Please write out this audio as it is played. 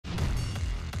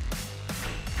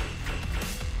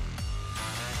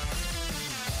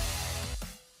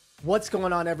What's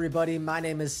going on, everybody? My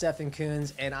name is Stephen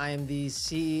Coons, and I am the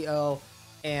CEO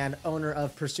and owner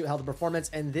of Pursuit Health and Performance,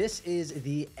 and this is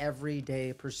the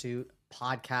Everyday Pursuit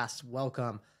podcast.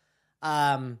 Welcome.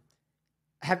 Have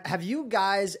you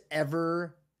guys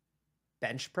ever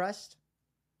bench pressed?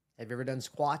 Have you ever done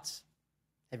squats?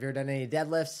 Have you ever done any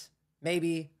deadlifts?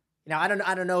 Maybe. I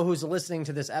don't know who's listening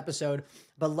to this episode,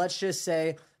 but let's just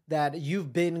say that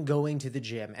you've been going to the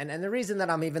gym. And the reason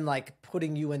that I'm even like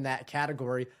putting you in that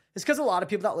category is because a lot of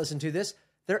people that listen to this,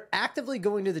 they're actively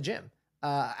going to the gym.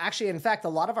 Actually, in fact, a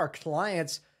lot of our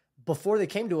clients before they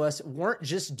came to us weren't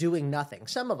just doing nothing.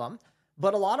 Some of them,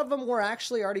 but a lot of them were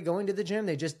actually already going to the gym.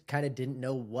 They just kind of didn't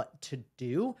know what to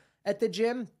do at the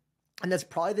gym. And that's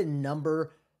probably the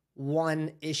number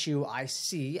one issue I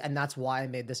see. And that's why I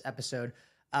made this episode.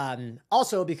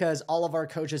 Also, because all of our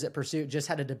coaches at Pursuit just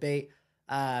had a debate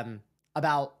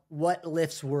about what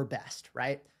lifts were best,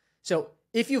 right? So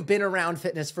if you've been around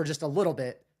fitness for just a little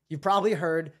bit, you've probably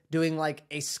heard doing like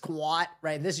a squat,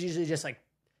 right? And this is usually just like,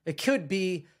 it could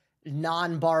be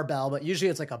non-barbell, but usually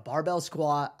it's like a barbell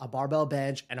squat, a barbell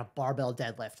bench, and a barbell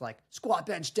deadlift, like squat,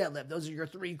 bench, deadlift. Those are your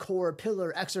three core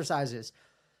pillar exercises.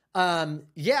 Yeah,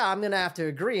 I'm going to have to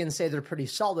agree and say they're pretty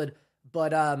solid,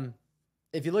 but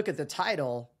if you look at the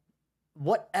title,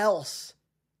 what else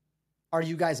are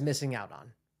you guys missing out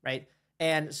on, right?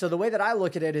 And so the way that I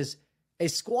look at it is a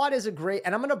squat is a great,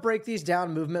 and I'm going to break these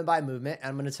down movement by movement, and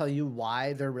I'm going to tell you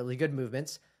why they're really good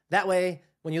movements. That way,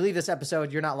 when you leave this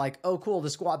episode, you're not like, oh, cool, the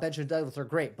squat, bench, and deadlift are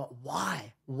great, but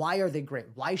why? Why are they great?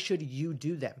 Why should you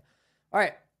do them? All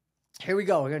right, here we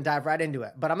go. We're going to dive right into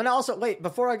it. But I'm going to also, wait,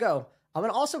 before I go, I'm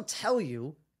going to also tell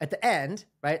you at the end,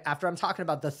 right, after I'm talking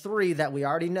about the three that we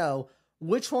already know,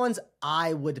 which ones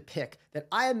I would pick that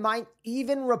I might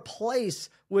even replace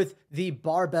with the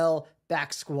barbell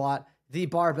back squat, the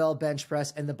barbell bench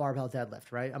press, and the barbell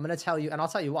deadlift, right? I'm going to tell you, and I'll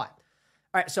tell you why. All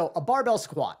right, so a barbell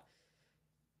squat.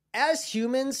 As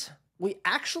humans, we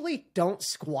actually don't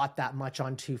squat that much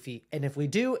on 2 feet. And if we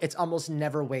do, it's almost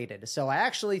never weighted. So I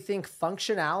actually think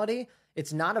functionality,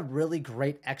 it's not a really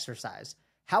great exercise.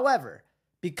 However,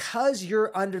 because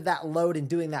you're under that load and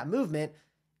doing that movement,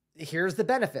 here's the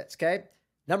benefits, okay?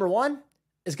 Number one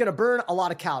is going to burn a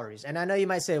lot of calories. And I know you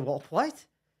might say, well, what?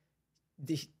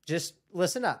 Just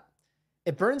listen up.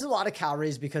 It burns a lot of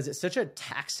calories because it's such a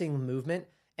taxing movement,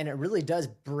 and it really does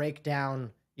break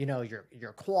down, your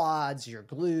quads, your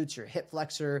glutes, your hip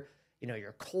flexor,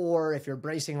 your core, if you're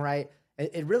bracing right.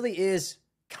 It really is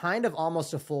kind of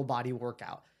almost a full body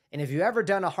workout. And if you've ever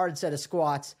done a hard set of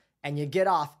squats and you get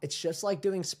off, it's just like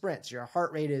doing sprints. Your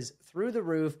heart rate is through the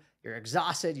roof. You're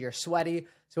exhausted, you're sweaty.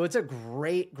 So it's a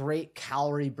great, great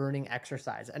calorie burning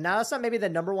exercise. And now that's not maybe the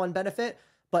number one benefit,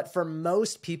 but for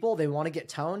most people, they want to get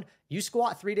toned. You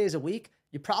squat 3 days a week,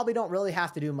 you probably don't really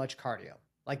have to do much cardio.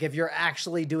 Like if you're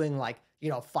actually doing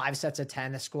 5 sets of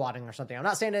 10 squatting or something. I'm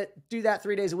not saying to do that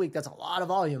 3 days a week. That's a lot of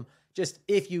volume. Just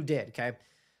if you did, okay?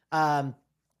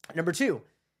 Number two,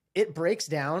 it breaks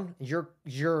down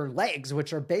your legs,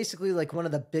 which are basically like one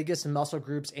of the biggest muscle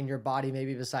groups in your body,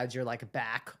 maybe besides your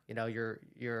back, your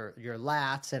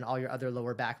lats and all your other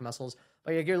lower back muscles.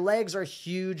 But your legs are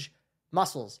huge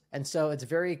muscles. And so it's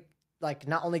very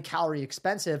not only calorie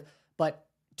expensive, but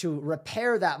to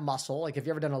repair that muscle, like if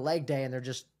you've ever done a leg day and they're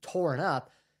just torn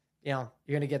up, you're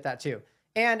going to get that too.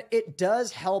 And it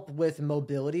does help with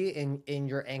mobility in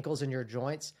your ankles and your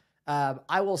joints.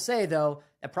 I will say though,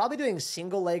 that probably doing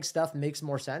single leg stuff makes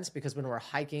more sense because when we're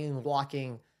hiking,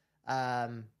 walking,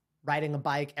 riding a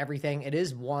bike, everything, it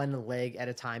is one leg at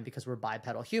a time because we're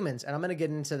bipedal humans. And I'm going to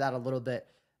get into that a little bit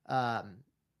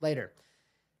later.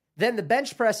 Then the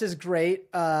bench press is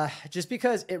great just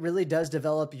because it really does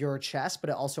develop your chest, but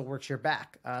it also works your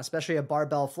back, especially a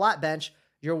barbell flat bench.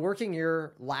 You're working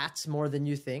your lats more than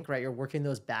you think, right? You're working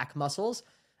those back muscles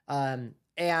and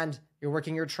you're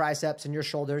working your triceps and your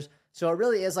shoulders. So it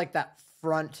really is like that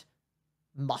front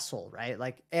muscle, right?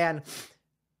 And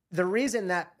the reason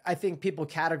that I think people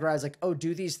categorize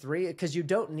do these three, because you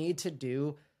don't need to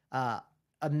do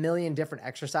a million different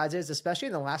exercises, especially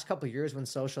in the last couple of years when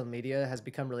social media has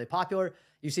become really popular.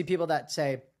 You see people that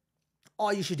say, oh,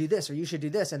 you should do this or you should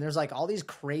do this. And there's all these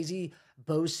crazy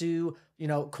BOSU,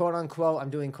 quote unquote,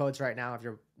 I'm doing quotes right now if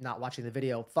you're not watching the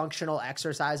video, functional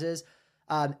exercises.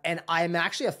 And I'm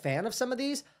actually a fan of some of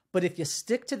these, but if you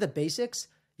stick to the basics,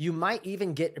 you might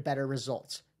even get better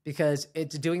results because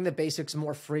it's doing the basics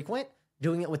more frequent,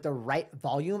 doing it with the right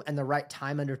volume and the right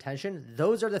time under tension.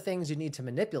 Those are the things you need to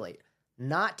manipulate,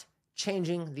 not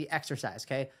changing the exercise,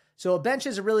 okay? So a bench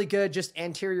is a really good, just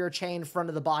anterior chain, front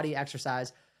of the body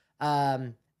exercise.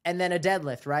 And then a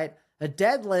deadlift, right? A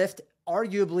deadlift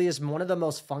arguably is one of the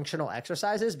most functional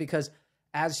exercises because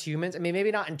as humans, I mean,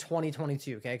 maybe not in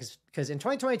 2022, okay? Because in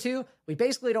 2022, we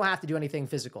basically don't have to do anything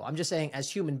physical. I'm just saying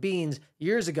as human beings,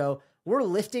 years ago, we're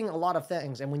lifting a lot of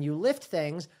things. And when you lift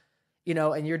things, you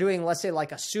know, and you're doing, let's say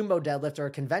like a sumo deadlift or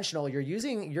a conventional, you're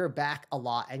using your back a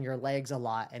lot and your legs a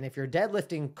lot. And if you're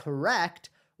deadlifting correct,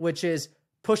 which is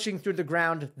pushing through the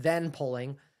ground, then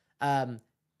pulling, a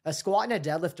squat and a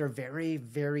deadlift are very,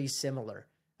 very similar.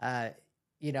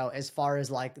 You know, as far as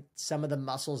like some of the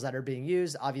muscles that are being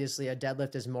used, obviously a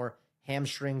deadlift is more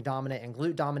hamstring dominant and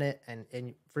glute dominant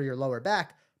and for your lower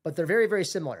back, but they're very, very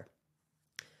similar.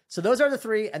 So those are the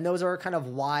three, and those are kind of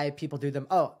why people do them.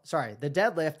 Oh, sorry. The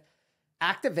deadlift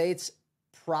activates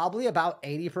probably about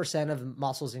 80% of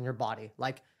muscles in your body.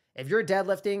 Like if you're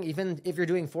deadlifting, even if you're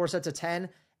doing 4 sets of 10,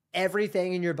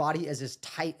 everything in your body is as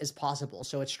tight as possible.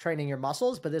 So it's training your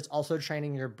muscles, but it's also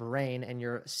training your brain and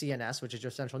your CNS, which is your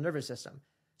central nervous system.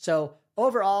 So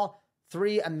overall,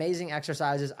 3 amazing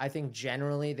exercises. I think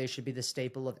generally they should be the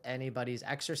staple of anybody's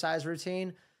exercise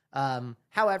routine.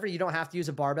 However, you don't have to use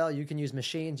a barbell. You can use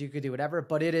machines. You could do whatever,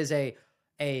 but it is a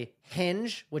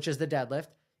hinge, which is the deadlift.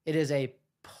 It is a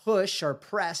push or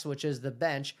press, which is the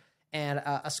bench, and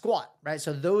a squat, right?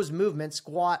 So those movements,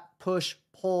 squat, push,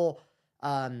 pull,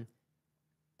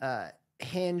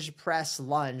 hinge, press,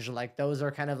 lunge, like those are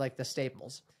kind of like the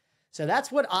staples. So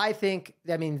that's what I think.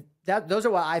 I mean, those are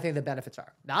what I think the benefits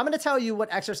are. Now I'm going to tell you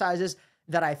what exercises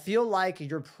that I feel like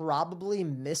you're probably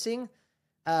missing.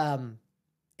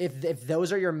 If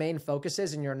those are your main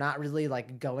focuses and you're not really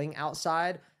like going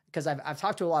outside, because I've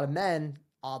talked to a lot of men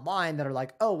online that are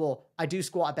like, oh, well, I do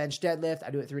squat, bench, deadlift. I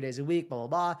do it 3 days a week, blah, blah,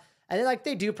 blah. And then like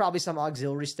they do probably some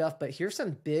auxiliary stuff, but here's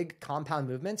some big compound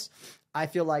movements I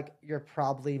feel like you're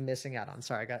probably missing out on.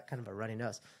 Sorry, I got kind of a runny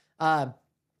nose.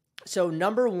 So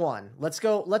number 1, let's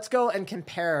go and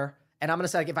compare. And I'm going to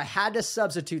say, like, if I had to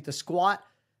substitute the squat,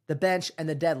 the bench, and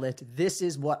the deadlift, this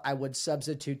is what I would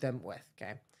substitute them with.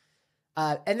 Okay.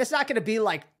 And it's not going to be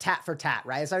like tat for tat,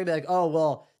 right? It's not gonna be like, oh,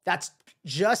 well, that's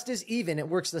just as even. It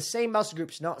works the same muscle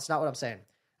groups. No, it's not what I'm saying.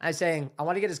 I'm saying I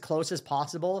want to get as close as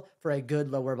possible for a good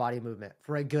lower body movement,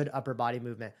 for a good upper body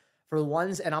movement, for the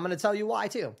ones, and I'm going to tell you why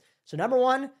too. So number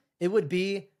 1, it would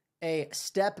be a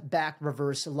step back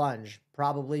reverse lunge,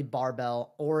 probably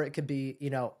barbell, or it could be, you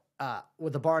know,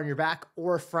 with a bar on your back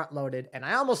or front loaded. And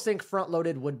I almost think front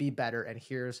loaded would be better. And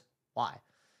here's why.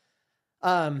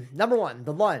 Number 1,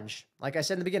 the lunge. Like I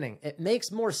said in the beginning, it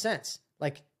makes more sense.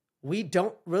 Like we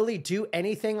don't really do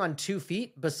anything on 2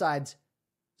 feet besides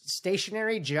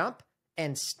stationary jump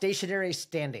and stationary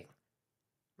standing,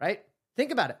 right?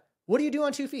 Think about it. What do you do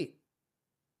on 2 feet?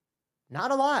 Not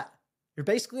a lot. You're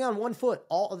basically on 1 foot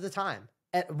all of the time,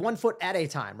 at 1 foot at a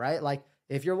time, right? Like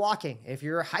if you're walking, if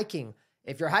you're hiking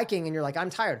and you're like, I'm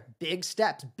tired, big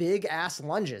steps, big ass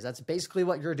lunges. That's basically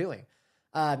what you're doing.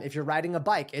 If you're riding a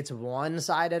bike, it's one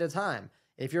side at a time.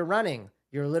 If you're running,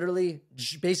 you're literally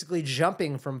basically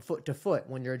jumping from foot to foot.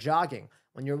 When you're jogging,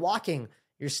 when you're walking,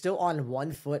 you're still on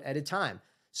 1 foot at a time.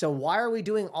 So why are we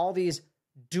doing all these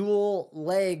dual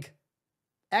leg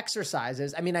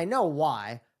exercises? I mean, I know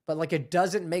why, but like it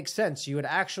doesn't make sense.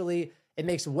 It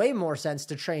makes way more sense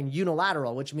to train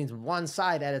unilateral, which means one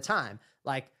side at a time,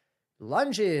 like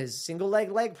lunges, single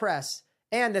leg press.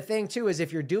 And the thing too is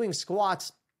if you're doing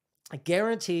squats, I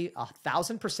guarantee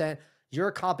 1,000%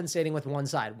 you're compensating with one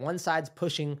side. One side's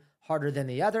pushing harder than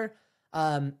the other.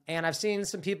 And I've seen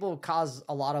some people cause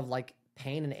a lot of like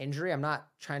pain and injury. I'm not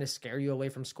trying to scare you away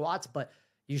from squats, but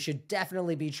you should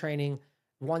definitely be training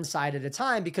one side at a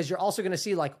time because you're also going to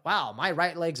see like, wow, my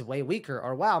right leg's way weaker,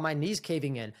 or wow, my knee's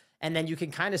caving in. And then you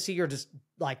can kind of see your just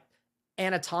like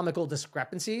anatomical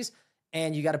discrepancies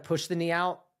and you got to push the knee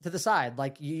out to the side.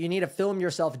 Like you need to film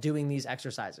yourself doing these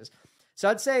exercises. So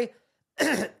I'd say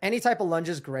any type of lunge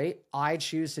is great. I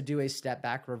choose to do a step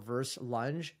back reverse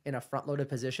lunge in a front loaded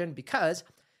position because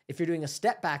if you're doing a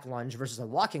step back lunge versus a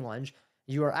walking lunge,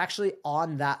 you are actually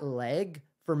on that leg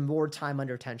for more time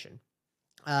under tension.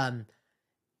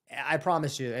 I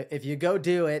promise you, if you go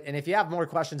do it, and if you have more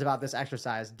questions about this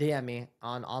exercise, DM me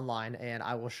online and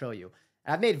I will show you.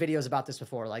 And I've made videos about this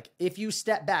before. Like if you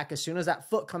step back, as soon as that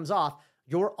foot comes off,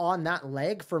 you're on that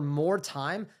leg for more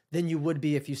time than you would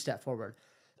be if you step forward.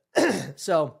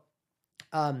 So,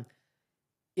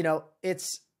 you know,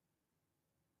 it's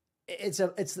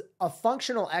a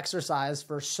functional exercise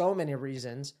for so many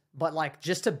reasons, but like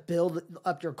just to build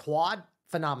up your quad,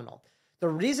 phenomenal. The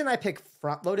reason I pick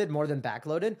front loaded more than back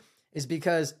loaded is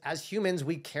because as humans,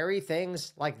 we carry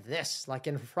things like this, like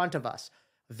in front of us.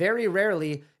 Very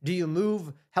rarely do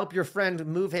you help your friend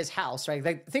move his house, right?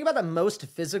 Like, think about the most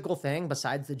physical thing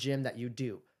besides the gym that you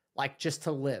do, like just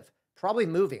to live. probably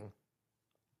moving.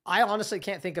 I honestly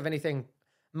can't think of anything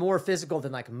more physical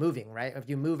than like moving, right? If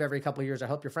you move every couple of years, I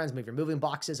hope your friends move. You're moving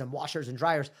boxes and washers and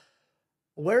dryers.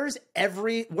 Where's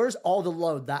all the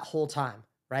load that whole time,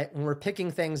 right? When we're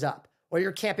picking things up, or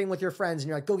you're camping with your friends and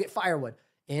you're like, go get firewood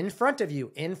in front of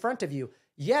you.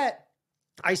 Yet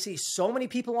I see so many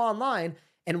people online,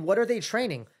 and what are they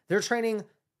training? They're training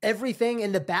everything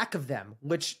in the back of them,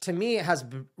 which to me has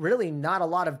really not a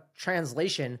lot of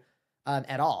translation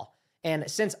at all. And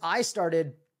since I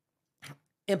started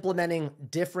implementing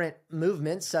different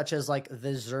movements, such as like the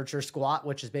Zercher squat,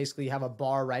 which is basically you have a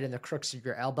bar right in the crooks of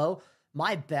your elbow,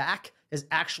 my back has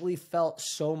actually felt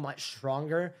so much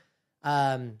stronger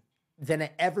than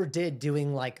it ever did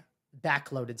doing like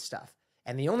backloaded stuff.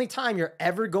 And the only time you're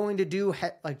ever going to do,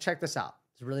 like, check this out.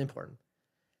 It's really important.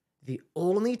 The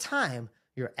only time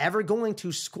you're ever going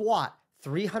to squat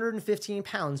 315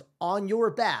 pounds on your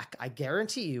back, I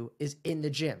guarantee you, is in the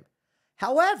gym.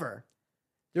 However,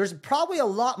 there's probably a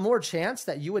lot more chance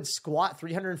that you would squat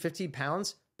 350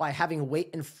 pounds by having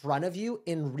weight in front of you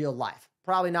in real life.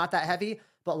 Probably not that heavy,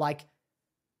 but like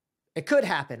it could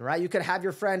happen, right? You could have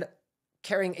your friend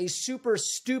carrying a super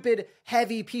stupid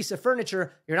heavy piece of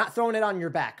furniture. You're not throwing it on your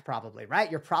back probably,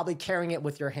 right? You're probably carrying it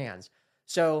with your hands.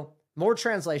 So more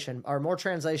translation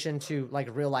to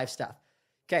like real life stuff.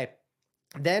 Okay.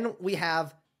 Then we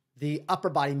have the upper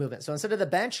body movement. So instead of the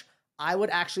bench, I would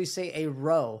actually say a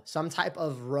row, some type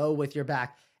of row with your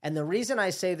back. And the reason I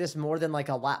say this more than like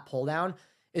a lat pull down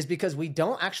is because we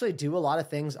don't actually do a lot of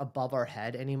things above our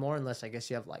head anymore, unless I guess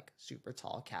you have like super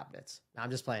tall cabinets. Now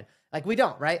I'm just playing. Like we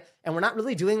don't, right? And we're not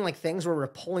really doing like things where we're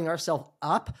pulling ourselves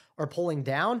up or pulling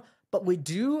down, but we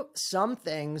do some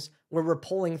things where we're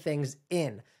pulling things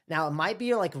in. Now it might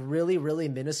be like really, really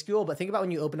minuscule, but think about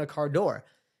when you open a car door.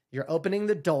 You're opening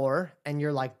the door and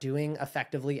you're like doing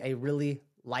effectively a really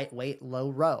lightweight low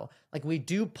row. Like we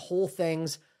do pull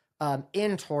things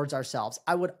in towards ourselves.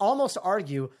 I would almost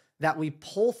argue that we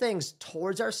pull things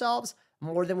towards ourselves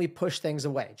more than we push things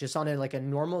away. Just on a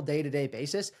normal day-to-day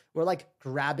basis, we're like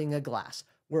grabbing a glass,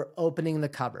 we're opening the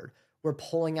cupboard, we're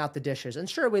pulling out the dishes. And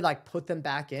sure, we like put them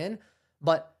back in,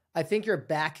 but I think your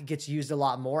back gets used a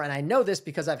lot more. And I know this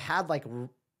because I've had like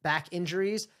back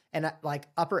injuries and like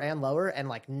upper and lower and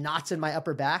like knots in my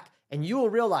upper back. And you will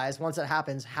realize once it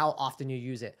happens how often you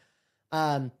use it.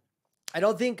 I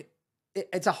don't think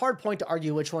it's a hard point to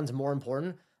argue which one's more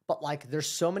important, but like there's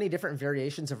so many different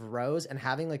variations of rows, and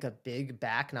having like a big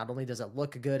back, not only does it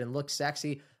look good and look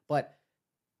sexy, but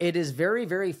it is very,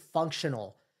 very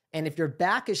functional. And if your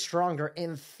back is stronger,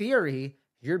 in theory,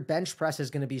 your bench press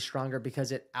is going to be stronger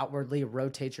because it outwardly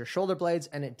rotates your shoulder blades,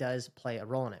 and it does play a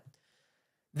role in it.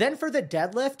 Then for the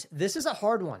deadlift, this is a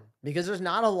hard one because there's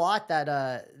not a lot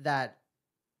that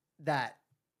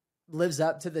lives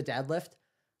up to the deadlift.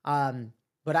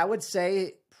 But I would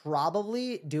say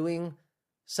probably doing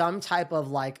some type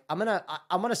of like, I'm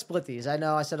gonna split these. I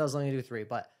know I said I was only gonna do 3,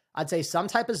 but I'd say some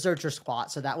type of Zercher squat.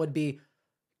 So that would be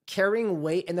carrying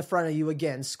weight in the front of you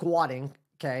again, squatting.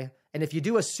 Okay. And if you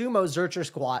do a sumo Zercher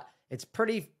squat, it's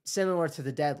pretty similar to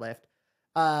the deadlift.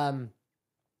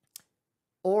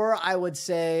 Or I would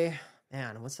say,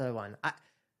 man, what's the other one?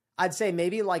 I'd say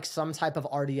maybe like some type of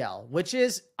RDL, which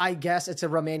is, I guess it's a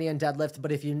Romanian deadlift,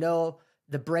 but if you know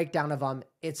the breakdown of them,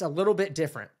 it's a little bit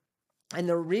different. And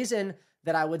the reason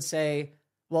that I would say,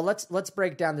 well, let's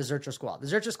break down the Zercher squat. The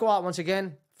Zercher squat, once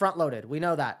again, front loaded. We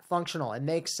know that. Functional. It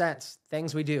makes sense.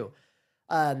 Things we do.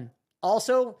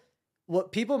 Also,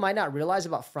 what people might not realize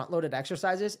about front loaded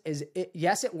exercises is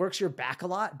yes, it works your back a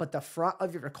lot, but the front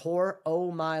of your core,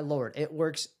 oh my Lord, it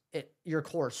works your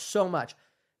core so much.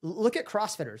 Look at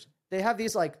CrossFitters. They have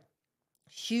these like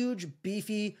huge,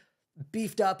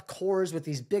 beefed up cores with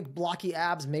these big blocky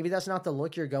abs. Maybe that's not the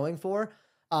look you're going for.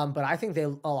 But I think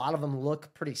a lot of them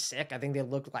look pretty sick. I think they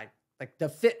look like the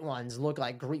fit ones look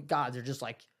like Greek gods. They're just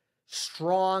like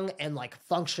strong and like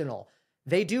functional.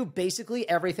 They do basically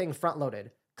everything front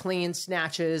loaded. Clean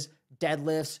snatches,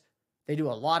 deadlifts. They do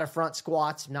a lot of front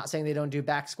squats. I'm not saying they don't do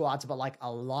back squats, but like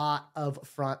a lot of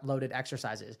front loaded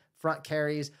exercises, front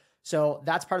carries. So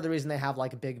that's part of the reason they have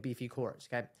like big beefy cores.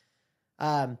 Okay.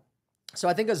 So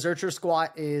I think a Zercher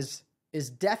squat is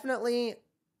definitely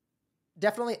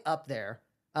up there.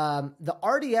 The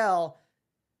RDL,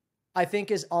 I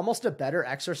think, is almost a better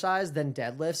exercise than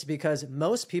deadlifts because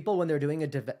most people, when they're doing a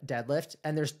deadlift,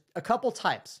 and there's a couple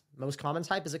types. Most common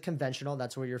type is a conventional.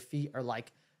 That's where your feet are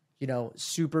like,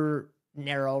 super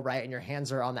narrow, right? And your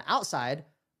hands are on the outside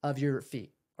of your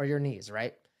feet or your knees,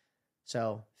 right?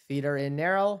 So feet are in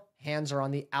narrow, hands are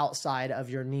on the outside of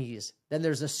your knees. Then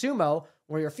there's a sumo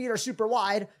where your feet are super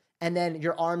wide and then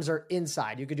your arms are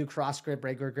inside. You could do cross grip,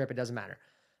 regular grip, it doesn't matter.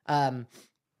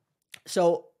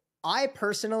 So I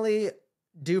personally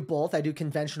do both. I do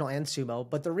conventional and sumo,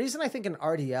 but the reason I think an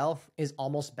RDL is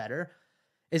almost better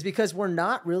is because we're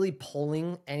not really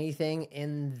pulling anything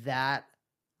in that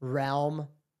realm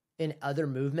in other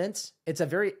movements. It's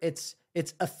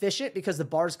efficient because the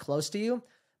bar's close to you.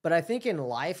 But I think in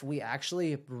life, we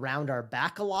actually round our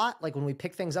back a lot. Like when we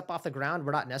pick things up off the ground,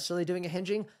 we're not necessarily doing a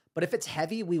hinging, but if it's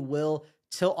heavy, we will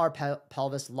tilt our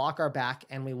pelvis, lock our back,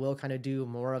 and we will kind of do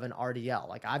more of an RDL.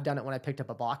 Like I've done it when I picked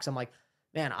up a box. I'm like,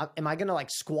 man, am I going to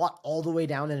like squat all the way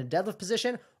down in a deadlift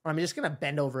position, or am I just going to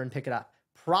bend over and pick it up?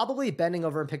 Probably bending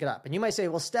over and pick it up. And you might say,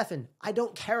 well, Stefan, I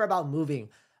don't care about moving.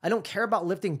 I don't care about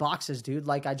lifting boxes, dude.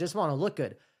 Like I just want to look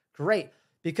good. Great.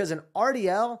 Because an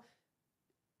RDL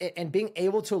and being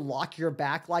able to lock your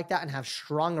back like that and have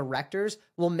strong erectors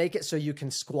will make it so you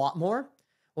can squat more,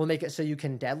 will make it so you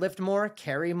can deadlift more,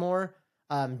 carry more,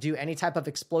 do any type of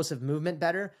explosive movement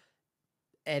better.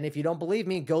 And if you don't believe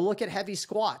me, go look at heavy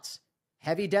squats,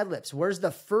 heavy deadlifts. Where's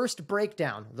the first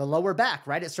breakdown? The lower back,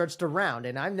 right? It starts to round.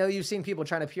 And I know you've seen people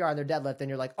trying to PR on their deadlift and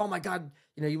you're like, oh my God,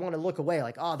 you want to look away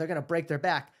like, oh, they're going to break their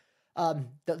back.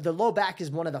 The low back is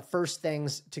one of the first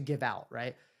things to give out,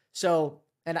 right? So,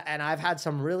 and I've had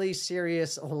some really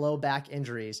serious low back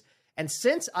injuries. And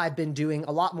since I've been doing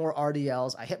a lot more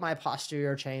RDLs, I hit my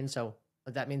posterior chain. So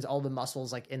that means all the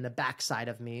muscles like in the back side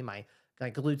of me, my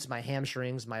glutes, my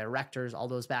hamstrings, my erectors, all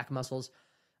those back muscles.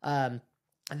 And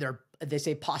they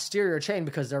say posterior chain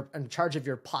because they're in charge of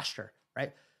your posture,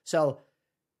 right? So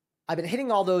I've been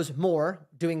hitting all those more,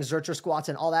 doing Zercher squats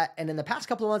and all that. And in the past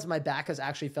couple of months, my back has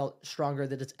actually felt stronger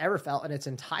than it's ever felt in its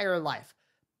entire life,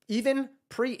 even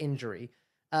pre-injury.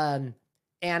 And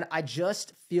I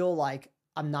just feel like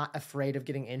I'm not afraid of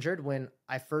getting injured. When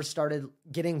I first started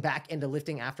getting back into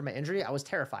lifting after my injury, I was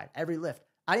terrified. Every lift,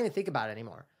 I didn't even think about it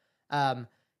anymore.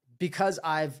 Because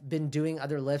I've been doing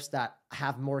other lifts that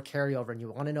have more carryover. And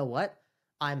you want to know what?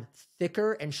 I'm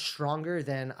thicker and stronger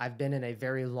than I've been in a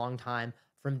very long time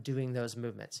from doing those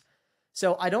movements.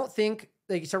 So I don't think,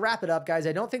 like, to wrap it up, guys,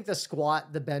 I don't think the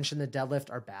squat, the bench, and the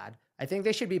deadlift are bad. I think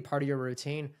they should be part of your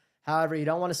routine. However, you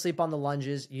don't want to sleep on the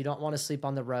lunges. You don't want to sleep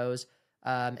on the rows.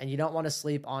 And you don't want to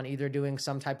sleep on either doing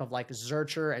some type of like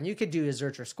Zercher, and you could do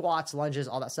Zercher squats, lunges,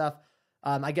 all that stuff.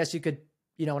 I guess you could,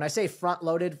 when I say front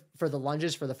loaded for the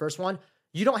lunges for the first one,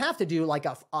 you don't have to do like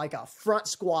a front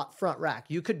squat, front rack.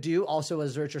 You could do also a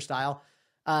Zercher style.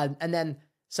 And then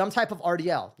some type of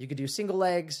RDL. You could do single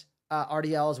legs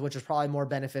RDLs, which is probably more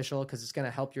beneficial because it's going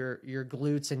to help your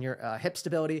glutes and your hip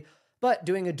stability. But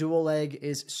doing a dual leg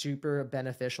is super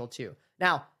beneficial too.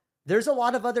 Now, there's a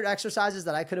lot of other exercises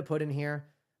that I could have put in here,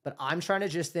 but I'm trying to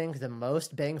just think the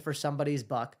most bang for somebody's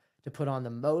buck to put on the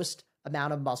most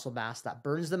amount of muscle mass that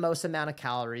burns the most amount of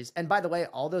calories. And by the way,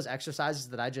 all those exercises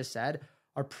that I just said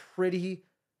are pretty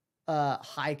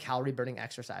high calorie burning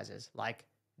exercises, like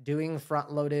doing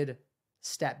front loaded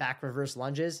step back reverse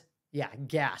lunges. Yeah,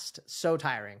 gassed, so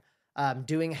tiring.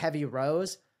 Doing heavy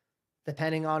rows,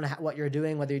 depending on what you're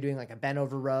doing, whether you're doing like a bent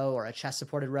over row or a chest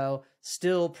supported row,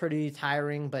 still pretty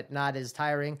tiring, but not as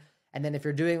tiring. And then if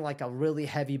you're doing like a really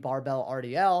heavy barbell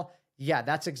RDL, yeah,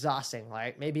 that's exhausting.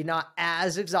 Like maybe not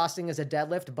as exhausting as a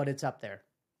deadlift, but it's up there.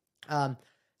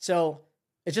 So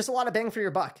it's just a lot of bang for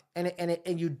your buck. And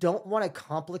you don't want to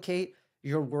complicate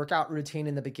your workout routine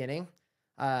in the beginning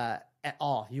at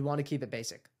all. You want to keep it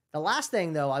basic. The last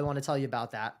thing though, I want to tell you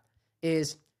about that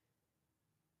is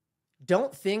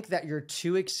don't think that you're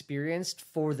too experienced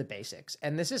for the basics.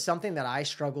 And this is something that I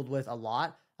struggled with a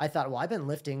lot. I thought, well, I've been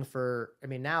lifting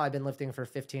now I've been lifting for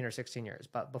 15 or 16 years.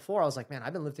 But before I was like, man,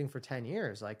 I've been lifting for 10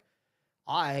 years. Like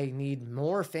I need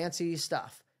more fancy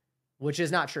stuff, which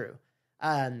is not true.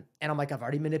 And I'm like, I've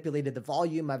already manipulated the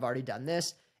volume. I've already done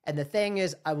this. And the thing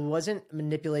is, I wasn't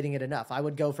manipulating it enough. I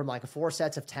would go from like 4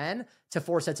 sets of 10 to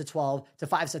 4 sets of 12 to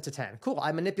 5 sets of 10. Cool.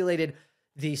 I manipulated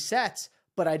the sets,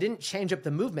 but I didn't change up the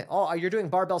movement. Oh, you're doing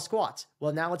barbell squats.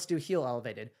 Well, now let's do heel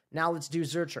elevated. Now let's do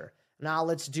Zercher. Now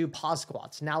let's do pause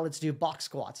squats. Now let's do box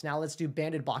squats. Now let's do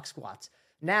banded box squats.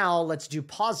 Now let's do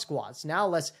pause squats. Now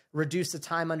let's reduce the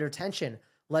time under tension.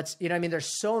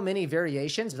 There's so many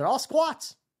variations. They're all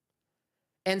squats.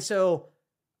 And so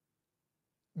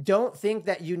don't think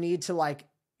that you need to like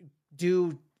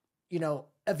do,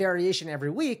 a variation every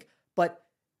week, but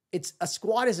a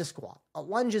squat is a squat. A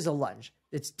lunge is a lunge.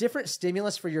 It's different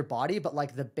stimulus for your body, but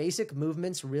like the basic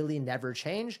movements really never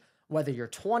change, whether you're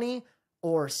 20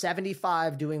 or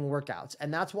 75 doing workouts.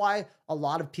 And that's why a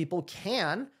lot of people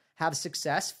can have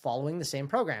success following the same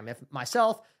program. If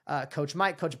myself, Coach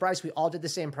Mike, Coach Bryce, we all did the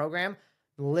same program,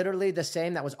 literally the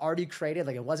same that was already created,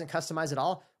 like it wasn't customized at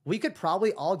all, we could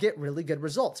probably all get really good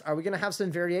results. Are we going to have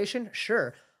some variation?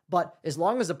 Sure. But as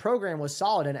long as the program was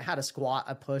solid and it had a squat,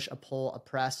 a push, a pull, a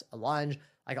press, a lunge,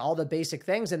 like all the basic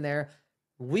things in there,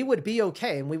 we would be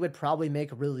okay and we would probably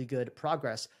make really good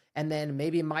progress. And then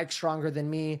maybe Mike's stronger than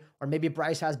me, or maybe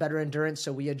Bryce has better endurance,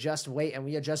 so we adjust weight and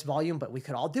we adjust volume, but we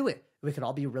could all do it. We could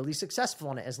all be really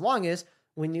successful in it as long as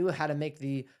we knew how to make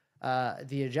the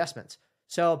adjustments.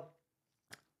 So,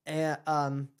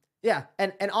 yeah,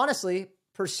 and honestly,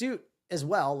 Pursuit as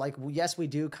well. Like, yes, we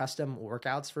do custom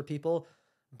workouts for people,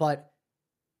 but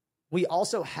we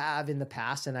also have in the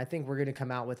past, and I think we're going to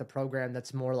come out with a program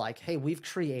that's more like, hey, we've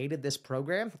created this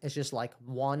program. It's just like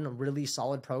one really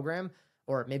solid program,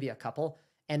 or maybe a couple.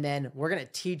 And then we're going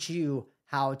to teach you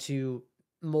how to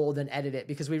mold and edit it,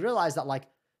 because we realize that, like,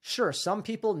 sure, some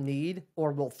people need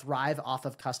or will thrive off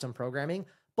of custom programming.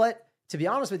 But to be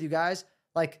honest with you guys,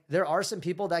 like, there are some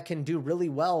people that can do really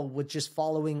well with just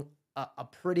following a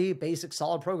pretty basic,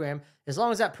 solid program, as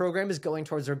long as that program is going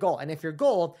towards their goal. And if your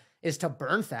goal is to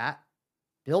burn fat,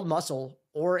 build muscle,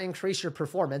 or increase your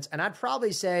performance, and I'd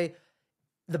probably say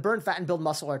the burn fat and build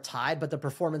muscle are tied, but the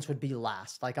performance would be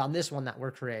last, like on this one that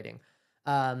we're creating.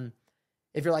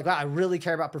 If you're like, wow, I really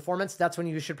care about performance, that's when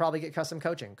you should probably get custom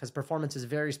coaching, because performance is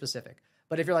very specific.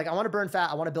 But if you're like, I want to burn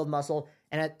fat, I want to build muscle,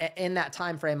 and in that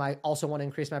time frame, I also want to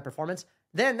increase my performance,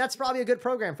 then that's probably a good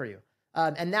program for you.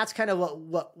 And that's kind of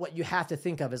what you have to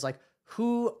think of, is like,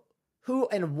 who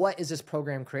and what is this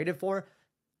program created for?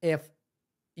 If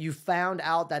you found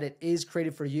out that it is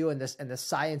created for you and the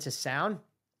science is sound,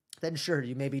 then sure,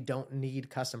 you maybe don't need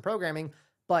custom programming.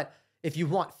 But if you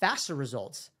want faster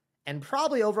results and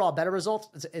probably overall better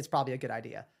results, it's probably a good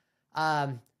idea.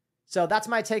 So that's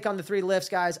my take on the 3 lifts,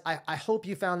 guys. I hope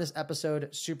you found this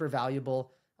episode super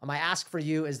valuable. My ask for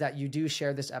you is that you do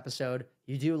share this episode,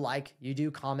 you do like, you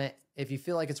do comment. If you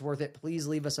feel like it's worth it, please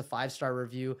leave us a 5-star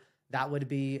review. That would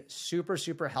be super,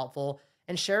 super helpful.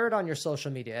 And share it on your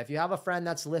social media. If you have a friend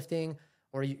that's lifting,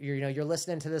 or you're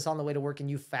listening to this on the way to work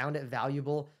and you found it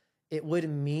valuable, it would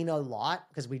mean a lot,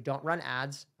 because we don't run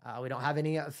ads. We don't have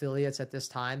any affiliates at this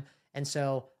time. And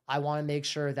so I want to make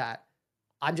sure that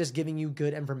I'm just giving you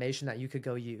good information that you could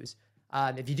go use.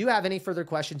 If you do have any further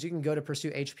questions, you can go to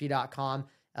pursuithp.com.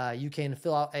 You can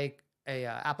fill out a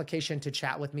application to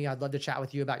chat with me. I'd love to chat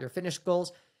with you about your fitness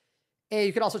goals. And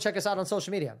you can also check us out on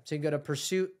social media. So you can go to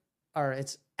Pursuit, or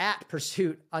it's at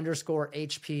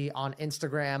Pursuit_HP on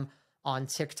Instagram, on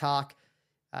TikTok.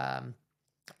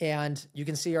 And you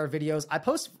can see our videos. I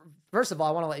post, first of all,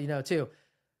 I want to let you know too,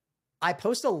 I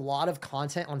post a lot of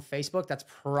content on Facebook. That's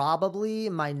probably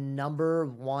my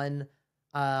 #1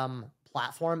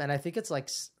 platform. And I think it's like,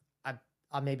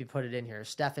 I'll maybe put it in here,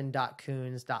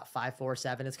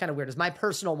 Stefan.Coons.547. It's kind of weird. It's my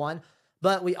personal one,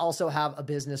 but we also have a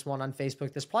business one on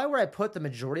Facebook. That's probably where I put the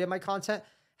majority of my content.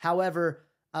 However,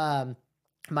 my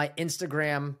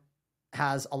Instagram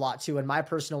has a lot too. And my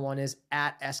personal one is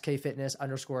at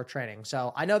skfitness_training.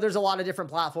 So I know there's a lot of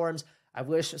different platforms. I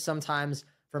wish sometimes,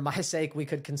 for my sake, we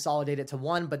could consolidate it to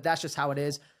one, but that's just how it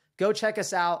is. Go check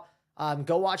us out.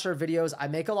 Go watch our videos. I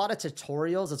make a lot of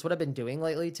tutorials. That's what I've been doing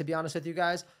lately, to be honest with you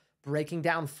guys, breaking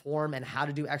down form and how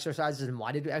to do exercises and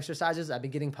why to do exercises. I've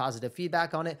been getting positive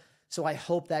feedback on it. So I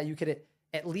hope that you could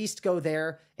at least go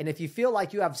there. And if you feel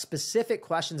like you have specific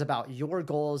questions about your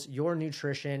goals, your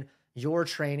nutrition, your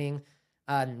training,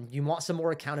 you want some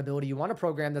more accountability, you want a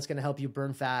program that's going to help you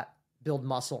burn fat, build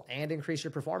muscle, and increase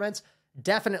your performance,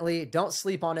 definitely don't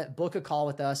sleep on it. Book a call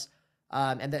with us.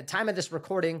 And at the time of this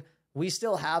recording, we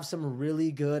still have some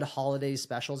really good holiday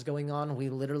specials going on. We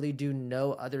literally do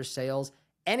no other sales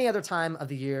any other time of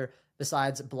the year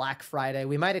besides Black Friday.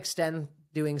 We might extend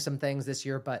doing some things this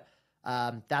year, but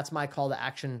that's my call to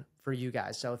action for you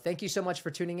guys. So thank you so much for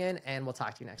tuning in, and we'll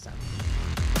talk to you next time.